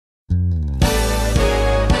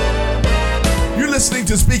listening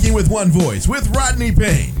to Speaking with One Voice with Rodney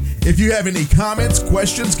Payne. If you have any comments,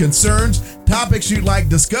 questions, concerns, topics you'd like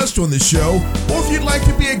discussed on the show, or if you'd like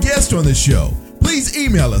to be a guest on the show, please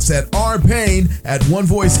email us at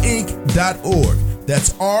rpayne@onevoiceinc.org.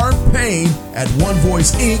 That's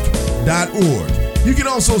rpayne@onevoiceinc.org. You can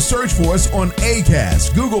also search for us on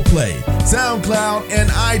Acast, Google Play, SoundCloud, and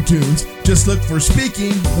iTunes. Just look for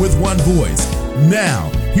Speaking with One Voice. Now,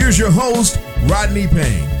 here's your host, Rodney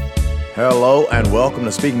Payne. Hello and welcome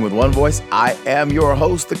to Speaking with One Voice. I am your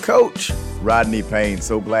host, the coach, Rodney Payne.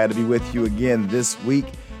 So glad to be with you again this week.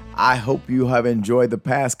 I hope you have enjoyed the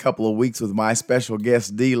past couple of weeks with my special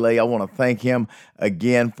guest, D-Lay. I want to thank him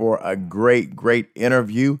again for a great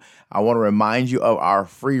interview. I want to remind you of our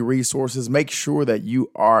free resources. Make sure that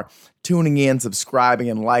you are tuning in, subscribing,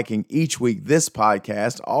 and liking each week this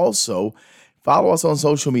podcast. Also, follow us on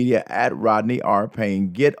social media at Rodney R.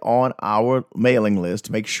 Payne. Get on our mailing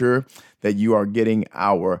list. Make sure that you are getting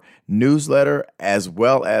our newsletter as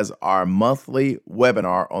well as our monthly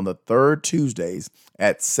webinar on the third Tuesdays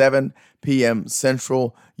at 7 p.m.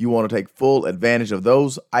 Central. You want to take full advantage of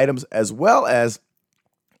those items, as well as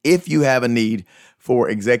if you have a need for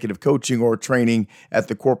executive coaching or training at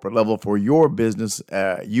the corporate level for your business,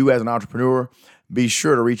 you as an entrepreneur, be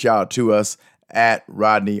sure to reach out to us at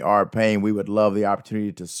Rodney R. Payne. We would love the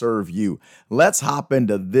opportunity to serve you. Let's hop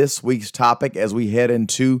into this week's topic as we head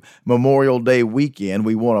into Memorial Day weekend.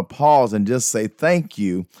 We want to pause and just say thank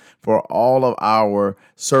you for all of our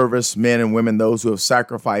servicemen and women, those who have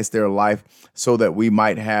sacrificed their life so that we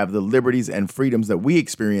might have the liberties and freedoms that we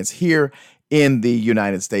experience here in the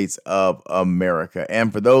United States of America.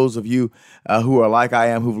 And for those of you who are like I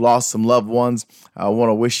am, who've lost some loved ones, I want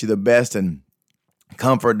to wish you the best and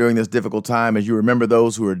comfort during this difficult time as you remember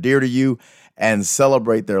those who are dear to you and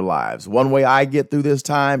celebrate their lives. One way I get through this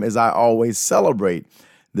time is I always celebrate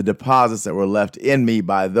the deposits that were left in me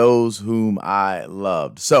by those whom I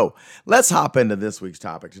loved. So let's hop into this week's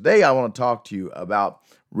topic. Today, I want to talk to you about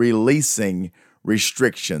releasing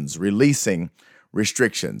restrictions.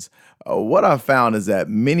 What I've found is that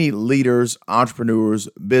many leaders, entrepreneurs,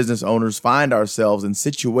 business owners find ourselves in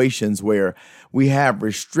situations where we have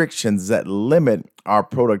restrictions that limit our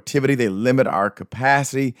productivity, they limit our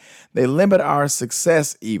capacity, they limit our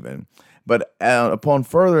success even. But upon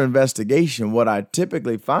further investigation, what I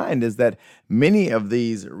typically find is that many of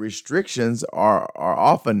these restrictions are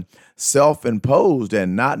often self-imposed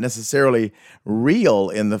and not necessarily real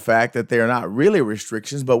in the fact that they're not really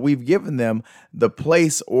restrictions, but we've given them the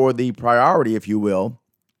place or the priority, if you will,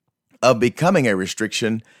 of becoming a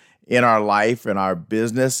restriction in our life, in our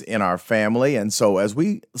business, in our family. And so as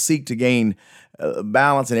we seek to gain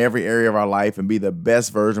balance in every area of our life and be the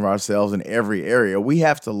best version of ourselves in every area, we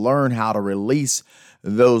have to learn how to release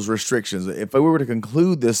those restrictions. If we were to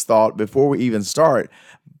conclude this thought before we even start,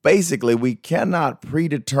 basically, we cannot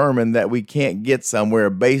predetermine that we can't get somewhere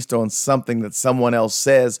based on something that someone else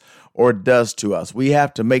says or does to us. We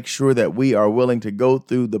have to make sure that we are willing to go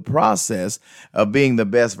through the process of being the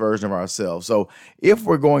best version of ourselves. So if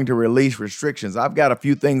we're going to release restrictions, I've got a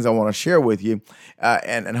few things I want to share with you.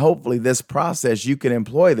 And hopefully this process, you can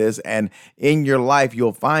employ this, and in your life,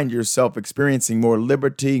 you'll find yourself experiencing more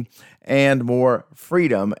liberty and more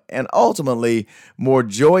freedom, and ultimately more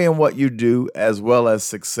joy in what you do as well as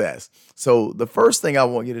success. So the first thing I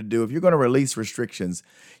want you to do, if you're going to release restrictions,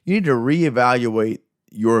 you need to reevaluate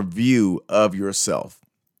your view of yourself.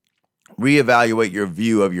 Reevaluate your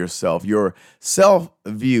view of yourself. Your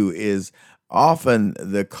self-view is often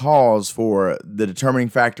the cause for the determining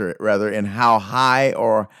factor, rather, in how high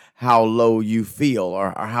or how low you feel,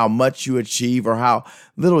 or how much you achieve or how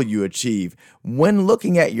little you achieve. When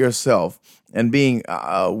looking at yourself and being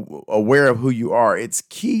aware of who you are, it's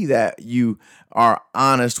key that you are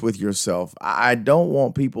honest with yourself. I don't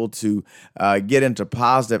want people to get into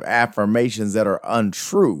positive affirmations that are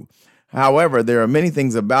untrue. However, there are many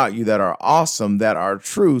things about you that are awesome, that are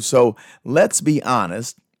true. So let's be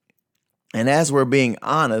honest. And as we're being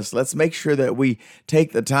honest, let's make sure that we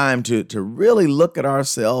take the time to really look at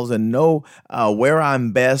ourselves and know where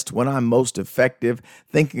I'm best, when I'm most effective,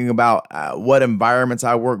 thinking about what environments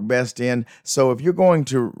I work best in. So if you're going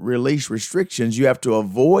to release restrictions, you have to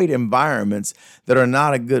avoid environments that are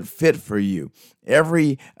not a good fit for you.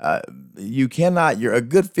 A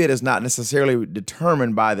good fit is not necessarily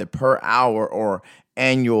determined by the per hour or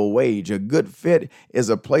annual wage. A good fit is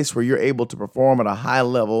a place where you're able to perform at a high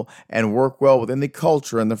level and work well within the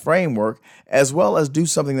culture and the framework, as well as do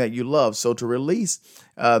something that you love. So to release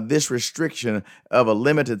this restriction of a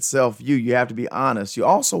limited self-view, you have to be honest. You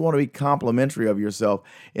also want to be complimentary of yourself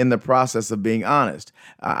in the process of being honest.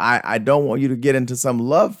 I don't want you to get into some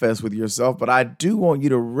love fest with yourself, but I do want you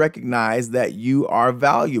to recognize that you are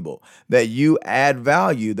valuable, that you add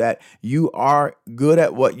value, that you are good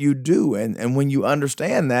at what you do. And when you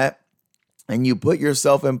understand that, and you put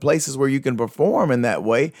yourself in places where you can perform in that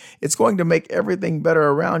way, it's going to make everything better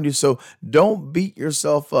around you. So don't beat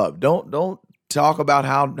yourself up. Don't talk about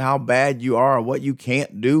how bad you are or what you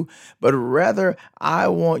can't do, but rather I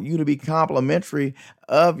want you to be complimentary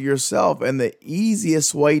of yourself. And the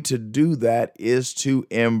easiest way to do that is to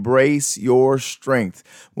embrace your strength.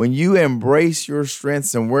 When you embrace your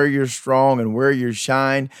strengths and where you're strong and where you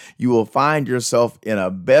shine, you will find yourself in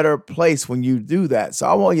a better place when you do that. So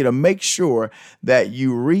I want you to make sure that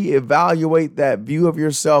you reevaluate that view of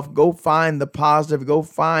yourself. Go find the positive, go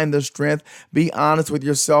find the strength, be honest with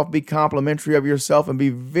yourself, be complimentary of yourself, and be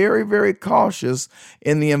very, very cautious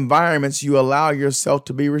in the environments you allow yourself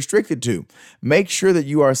to be restricted to. Make sure that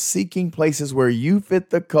you are seeking places where you fit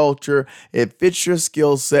the culture, it fits your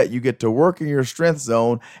skill set, you get to work in your strength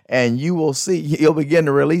zone, and you will see, you'll begin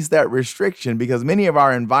to release that restriction, because many of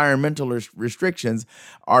our environmental restrictions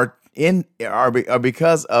are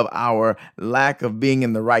because of our lack of being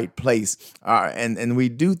in the right place. And we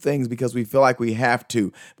do things because we feel like we have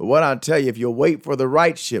to. But what I'll tell you, if you'll wait for the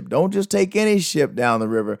right ship, don't just take any ship down the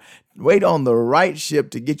river. Wait on the right ship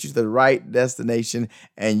to get you to the right destination,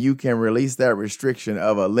 and you can release that restriction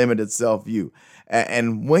of a limited self-view.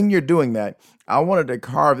 And when you're doing that, I wanted to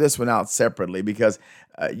carve this one out separately, because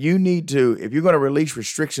you need to, if you're going to release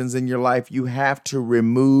restrictions in your life, you have to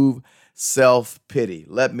remove self-pity.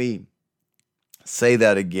 Let me say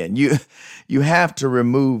that again. You have to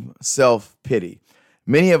remove self-pity.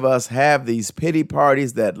 Many of us have these pity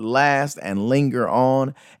parties that last and linger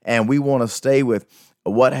on, and we want to stay with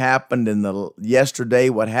what happened in the yesterday,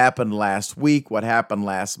 what happened last week, what happened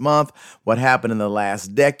last month, what happened in the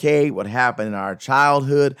last decade, what happened in our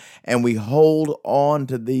childhood, and we hold on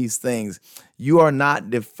to these things. You are not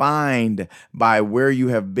defined by where you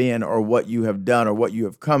have been or what you have done or what you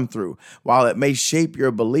have come through. While it may shape your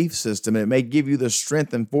belief system, it may give you the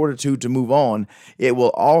strength and fortitude to move on, it will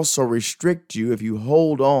also restrict you if you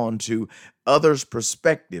hold on to others'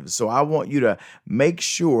 perspectives. So I want you to make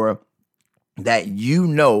sure that you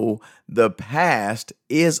know the past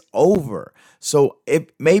is over. So if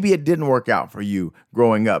maybe it didn't work out for you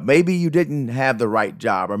growing up, maybe you didn't have the right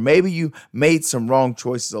job, or maybe you made some wrong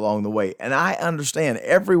choices along the way. And I understand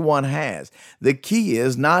everyone has. The key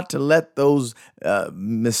is not to let those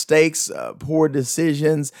mistakes, poor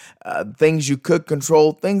decisions, things you could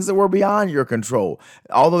control, things that were beyond your control.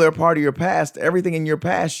 Although they're part of your past, everything in your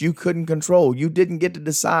past you couldn't control. You didn't get to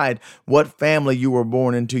decide what family you were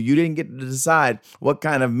born into. You didn't get to decide what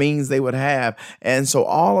kind of means they would have. And so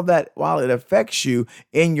all of that, while it affects you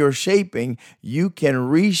in your shaping, you can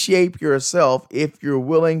reshape yourself if you're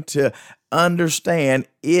willing to understand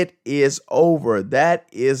it is over. That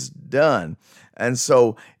is done. And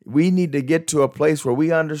so we need to get to a place where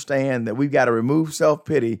we understand that we've got to remove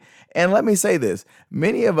self-pity. And let me say this,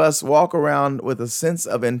 many of us walk around with a sense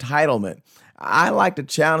of entitlement. I like to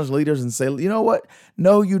challenge leaders and say, you know what?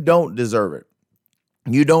 No, you don't deserve it.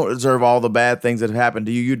 You don't deserve all the bad things that have happened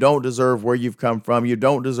to you. You don't deserve where you've come from. You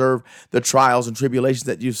don't deserve the trials and tribulations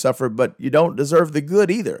that you've suffered, but you don't deserve the good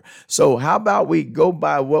either. So how about we don't go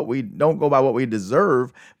by what we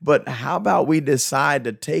deserve, but how about we decide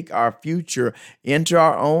to take our future into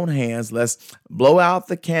our own hands? Let's blow out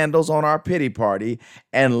the candles on our pity party,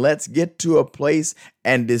 and let's get to a place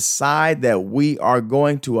and decide that we are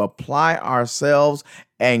going to apply ourselves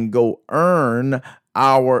and go earn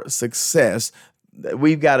our success.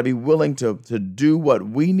 We've got to be willing to do what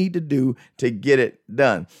we need to do to get it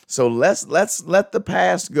done. So let's let the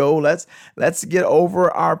past go. Let's get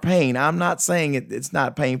over our pain. I'm not saying it's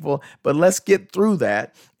not painful, but let's get through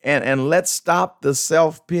that. And let's stop the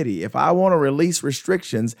self-pity. If I want to release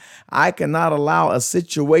restrictions, I cannot allow a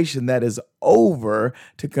situation that is over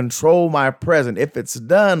to control my present. If it's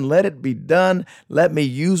done, let it be done. Let me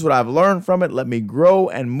use what I've learned from it. Let me grow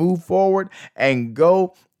and move forward and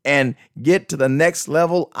go and get to the next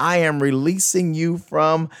level. I am releasing you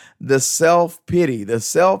from the self-pity. The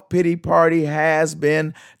self-pity party has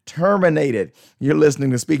been terminated. You're listening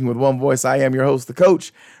to Speaking with One Voice. I am your host, the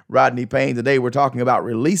coach, Rodney Payne. Today, we're talking about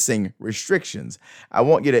releasing restrictions. I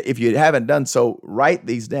want you to, if you haven't done so, write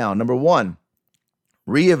these down. Number one,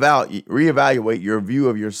 reevaluate your view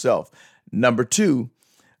of yourself. Number two,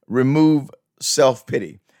 remove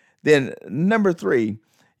self-pity. Then number three,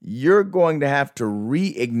 you're going to have to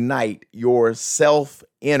reignite your self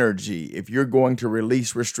energy if you're going to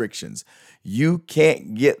release restrictions. You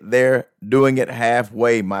can't get there doing it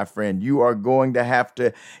halfway, my friend. You are going to have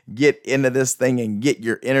to get into this thing and get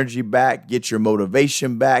your energy back, get your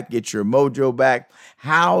motivation back, get your mojo back.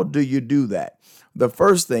 How do you do that? The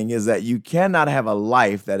first thing is that you cannot have a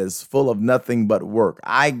life that is full of nothing but work.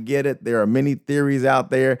 I get it. There are many theories out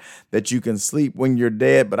there that you can sleep when you're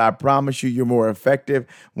dead, but I promise you're more effective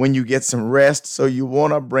when you get some rest. So you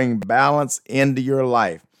want to bring balance into your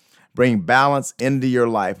life. Bring balance into your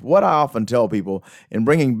life. What I often tell people in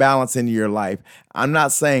bringing balance into your life, I'm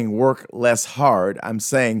not saying work less hard. I'm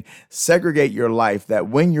saying segregate your life that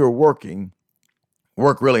when you're working,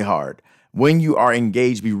 work really hard. When you are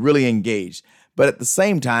engaged, be really engaged. But at the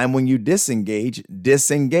same time, when you disengage.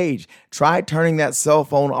 Try turning that cell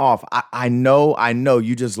phone off. I know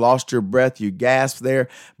you just lost your breath. You gasped there,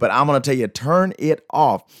 but I'm going to tell you, turn it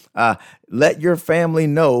off. Let your family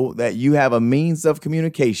know that you have a means of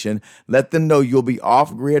communication. Let them know you'll be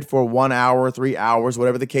off grid for 1 hour, 3 hours,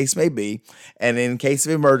 whatever the case may be. And in case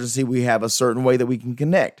of emergency, we have a certain way that we can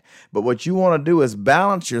connect. But what you want to do is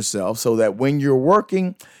balance yourself so that when you're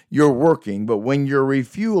working, but when you're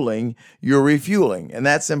refueling, you're refueling. And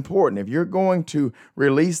that's important. If you're going to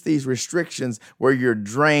release these restrictions where you're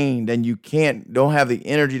drained and you don't have the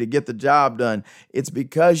energy to get the job done, it's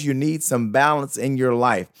because you need some balance in your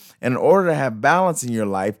life. And in order to have balance in your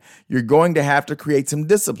life, you're going to have to create some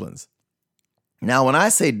disciplines. Now, when I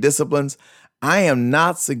say disciplines, I am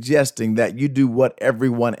not suggesting that you do what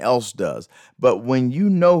everyone else does, but when you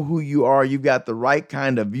know who you are, you've got the right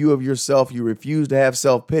kind of view of yourself, you refuse to have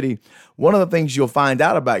self-pity, one of the things you'll find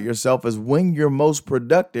out about yourself is when you're most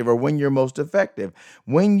productive or when you're most effective.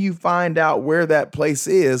 When you find out where that place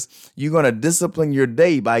is, you're going to discipline your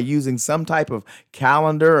day by using some type of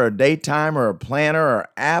calendar or day timer or planner or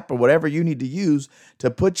app or whatever you need to use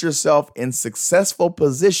to put yourself in successful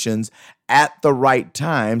positions at the right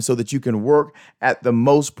time so that you can work at the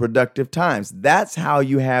most productive times. That's how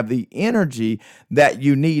you have the energy that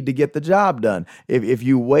you need to get the job done. If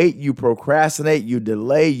you wait, you procrastinate, you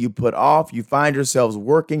delay, you put off, you find yourselves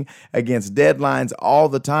working against deadlines all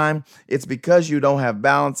the time, it's because you don't have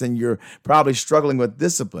balance and you're probably struggling with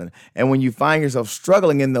discipline. And when you find yourself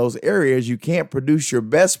struggling in those areas, you can't produce your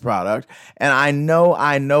best product. And I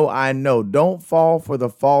know, don't fall for the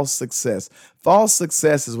false success. False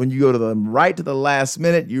success is when you go to the last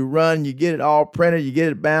minute, you run, you get it all printed, you get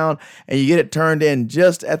it bound, and you get it turned in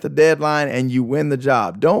just at the deadline and you win the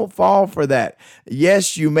job. Don't fall for that.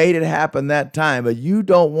 Yes, you made it happen that time, but you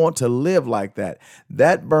don't want to live like that.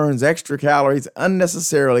 That burns extra calories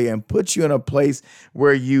unnecessarily and puts you in a place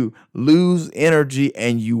where you lose energy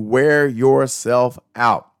and you wear yourself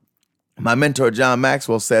out. My mentor, John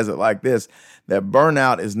Maxwell, says it like this, that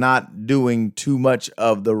burnout is not doing too much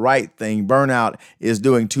of the right thing. Burnout is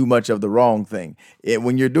doing too much of the wrong thing.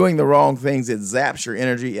 When you're doing the wrong things, it zaps your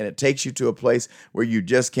energy and it takes you to a place where you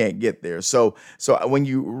just can't get there. So when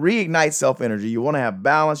you reignite self-energy, you want to have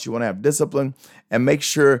balance, you want to have discipline, and make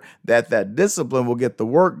sure that discipline will get the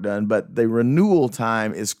work done, but the renewal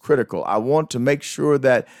time is critical. I want to make sure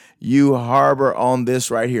that you harbor on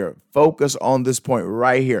this right here. Focus on this point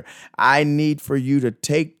right here. I need for you to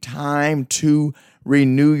take time to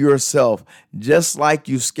renew yourself. Just like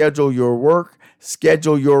you schedule your work,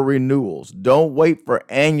 schedule your renewals. Don't wait for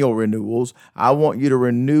annual renewals. I want you to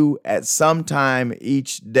renew at some time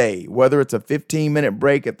each day, whether it's a 15-minute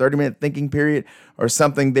break, a 30-minute thinking period, or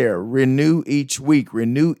something there. Renew each week,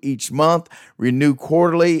 renew each month, renew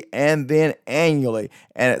quarterly, and then annually.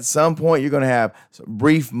 And at some point, you're going to have some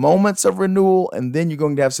brief moments of renewal, and then you're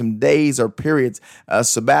going to have some days or periods,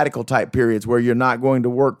 sabbatical type periods, where you're not going to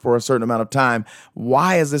work for a certain amount of time.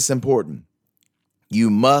 Why is this important? You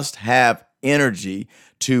must have energy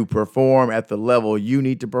to perform at the level you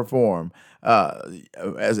need to perform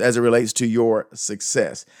as it relates to your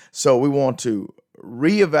success. So we want to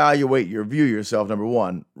reevaluate your view of yourself, number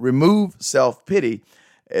one. Remove self-pity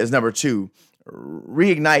is number two.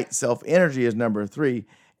 Reignite self-energy is number three.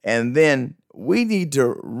 And then we need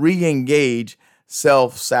to re-engage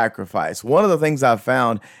self-sacrifice. One of the things I've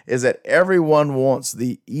found is that everyone wants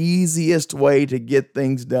the easiest way to get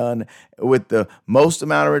things done with the most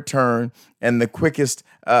amount of return and the quickest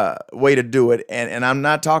way to do it. And I'm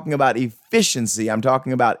not talking about efficiency. I'm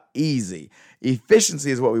talking about easy.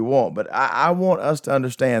 Efficiency is what we want, but I want us to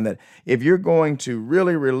understand that if you're going to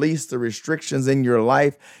really release the restrictions in your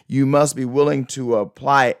life, you must be willing to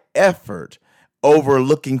apply effort over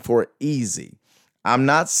looking for easy. I'm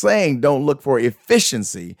not saying don't look for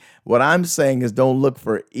efficiency. What I'm saying is don't look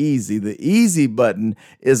for easy. The easy button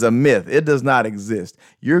is a myth. It does not exist.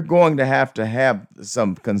 You're going to have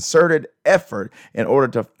some concerted effort in order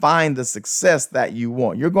to find the success that you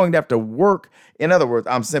want. You're going to have to work. In other words,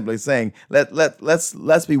 I'm simply saying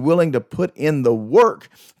let's be willing to put in the work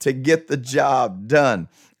to get the job done.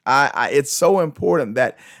 It's so important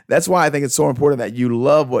that's why I think it's so important that you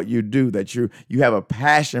love what you do, that you have a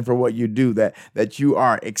passion for what you do, that you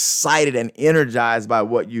are excited and energized by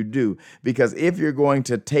what you do. Because if you're going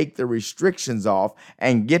to take the restrictions off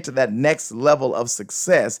and get to that next level of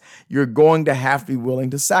success, you're going to have to be willing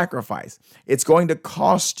to sacrifice. It's going to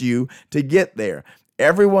cost you to get there.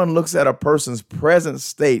 Everyone looks at a person's present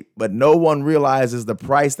state, but no one realizes the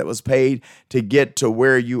price that was paid to get to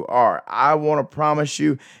where you are. I want to promise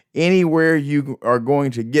you, anywhere you are going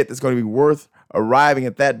to get that's going to be worth arriving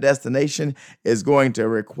at that destination is going to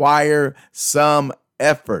require some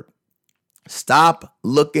effort. Stop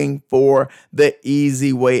looking for the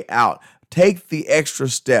easy way out. Take the extra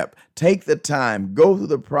step. Take the time. Go through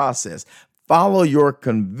the process. Follow your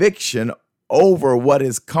conviction over what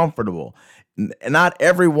is comfortable. Not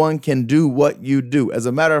everyone can do what you do. As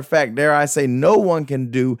a matter of fact, dare I say, no one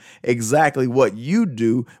can do exactly what you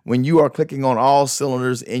do when you are clicking on all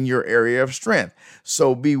cylinders in your area of strength.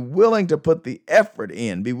 So be willing to put the effort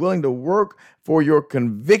in. Be willing to work for your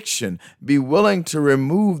conviction. Be willing to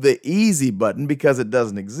remove the easy button because it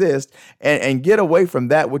doesn't exist and get away from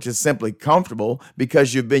that which is simply comfortable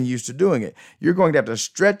because you've been used to doing it. You're going to have to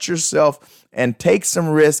stretch yourself and take some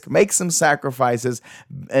risk, make some sacrifices,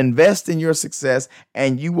 invest in your success,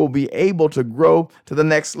 and you will be able to grow to the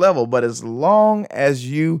next level. But as long as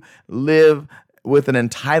you live with an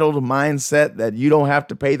entitled mindset that you don't have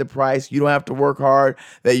to pay the price, you don't have to work hard,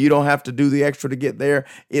 that you don't have to do the extra to get there,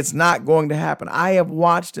 it's not going to happen. I have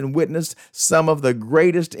watched and witnessed some of the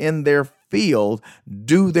greatest in their field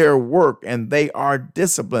do their work, and they are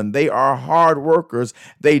disciplined. They are hard workers.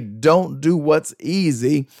 They don't do what's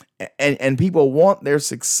easy, and people want their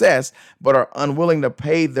success but are unwilling to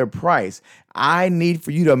pay their price. I need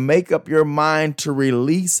for you to make up your mind to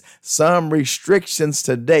release some restrictions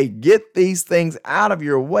today. Get these things out of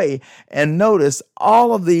your way, and notice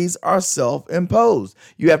all of these are self-imposed.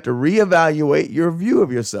 You have to reevaluate your view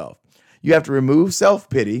of yourself. You have to remove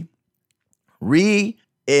self-pity,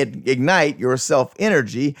 ignite your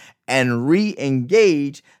self-energy, and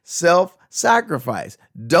re-engage self-sacrifice.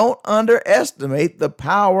 Don't underestimate the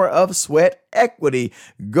power of sweat equity.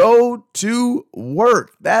 Go to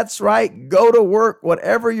work. That's right. Go to work.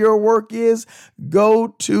 Whatever your work is, go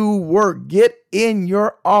to work. Get in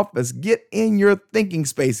your office. Get in your thinking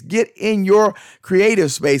space. Get in your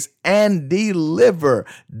creative space and deliver.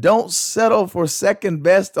 Don't settle for second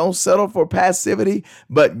best. Don't settle for passivity,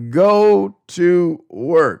 but go to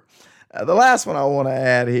work. The last one I want to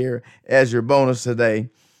add here as your bonus today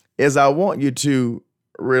is I want you to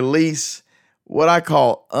release what I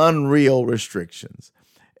call unreal restrictions.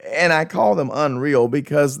 And I call them unreal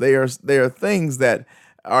because they are things that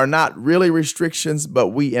are not really restrictions, but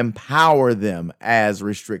we empower them as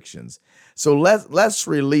restrictions. So let's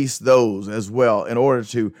release those as well in order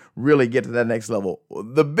to really get to that next level.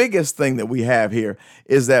 The biggest thing that we have here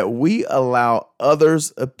is that we allow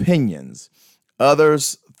others' opinions,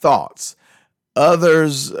 others' thoughts,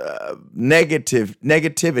 others'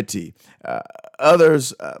 negativity,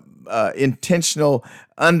 others' intentional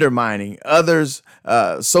undermining, others'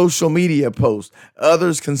 social media posts,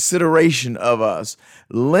 others' consideration of us,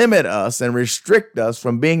 limit us and restrict us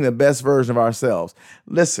from being the best version of ourselves.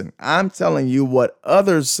 Listen, I'm telling you, what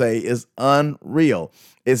others say is unreal.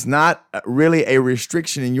 It's not really a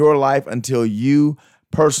restriction in your life until you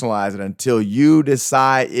personalize it, until you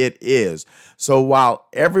decide it is. So while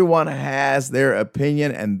everyone has their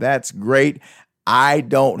opinion, and that's great, I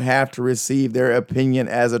don't have to receive their opinion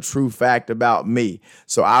as a true fact about me.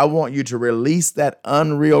 So I want you to release that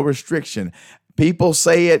unreal restriction. People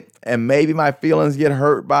say it, and maybe my feelings get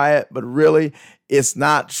hurt by it, but really, it's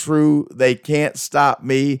not true. They can't stop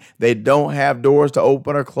me. They don't have doors to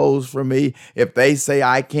open or close for me. If they say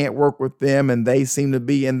I can't work with them and they seem to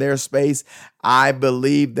be in their space, I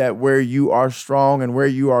believe that where you are strong and where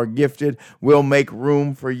you are gifted will make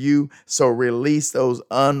room for you. So release those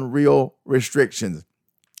unreal restrictions.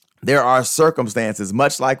 There are circumstances,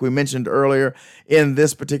 much like we mentioned earlier in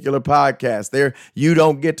this particular podcast. There, you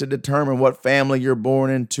don't get to determine what family you're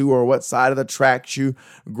born into or what side of the tracks you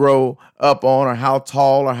grow up on or how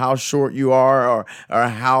tall or how short you are or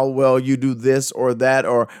how well you do this or that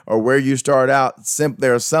or where you start out.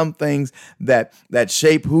 There are some things that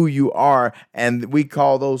shape who you are, and we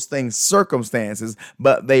call those things circumstances,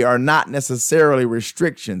 but they are not necessarily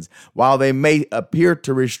restrictions. While they may appear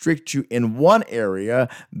to restrict you in one area,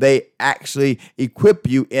 they actually equip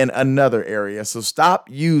you in another area. So stop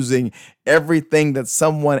using everything that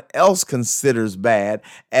someone else considers bad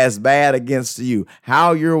as bad against you.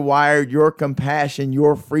 How you're wired, your compassion,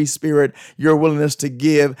 your free spirit, your willingness to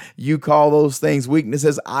give, you call those things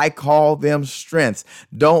weaknesses. I call them strengths.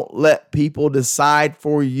 Don't let people decide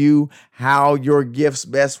for you how your gifts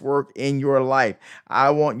best work in your life.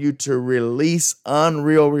 I want you to release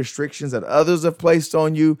unreal restrictions that others have placed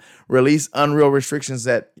on you, release unreal restrictions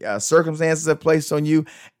that circumstances have placed on you,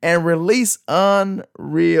 and release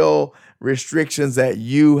unreal restrictions that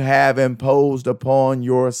you have imposed upon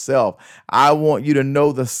yourself. I want you to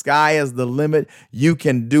know the sky is the limit. You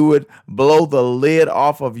can do it. Blow the lid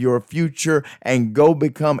off of your future and go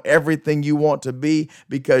become everything you want to be,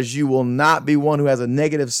 because you will not be one who has a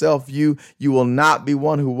negative self-view. You will not be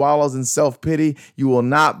one who wallows in self-pity. You will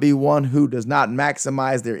not be one who does not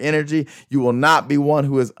maximize their energy. You will not be one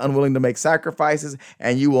who is unwilling to make sacrifices,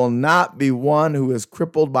 and you will not be one who is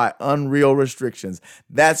crippled by unreal restrictions.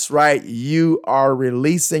 That's right. You are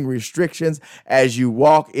releasing restrictions as you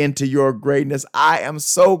walk into your greatness. I am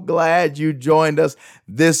so glad you joined us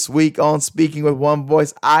this week on Speaking with One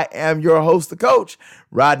Voice. I am your host, the coach,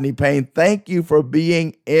 Rodney Payne. Thank you for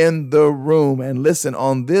being in the room. And listen,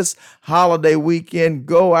 on this holiday weekend,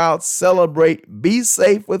 go out, celebrate, be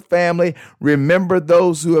safe with family. Remember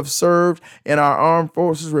those who have served in our armed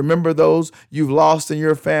forces. Remember those you've lost in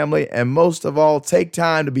your family. And most of all, take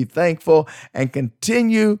time to be thankful and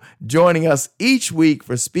continue joining us each week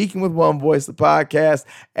for Speaking with One Voice, the podcast,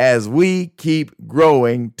 as we keep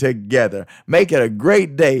growing together. Make it a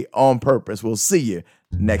great day on purpose. We'll see you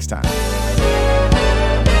next time.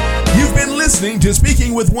 You've been listening to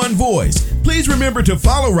Speaking with One Voice. Please remember to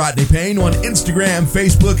follow Rodney Payne on Instagram,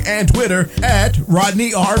 Facebook, and Twitter at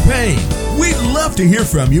Rodney R. Payne. We'd love to hear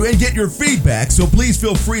from you and get your feedback, so please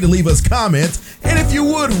feel free to leave us comments. And if you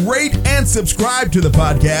would, rate and subscribe to the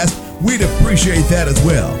podcast, we'd appreciate that as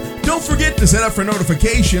well. Don't forget to set up for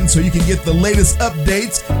notifications so you can get the latest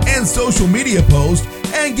updates and social media posts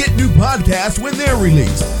and get new podcasts when they're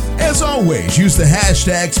released. As always, use the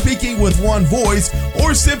hashtag Speaking with One Voice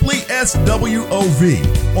or simply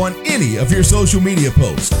SWOV on any of your social media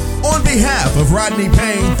posts. On behalf of Rodney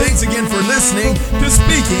Payne, thanks again for listening to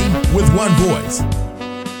Speaking with One Voice.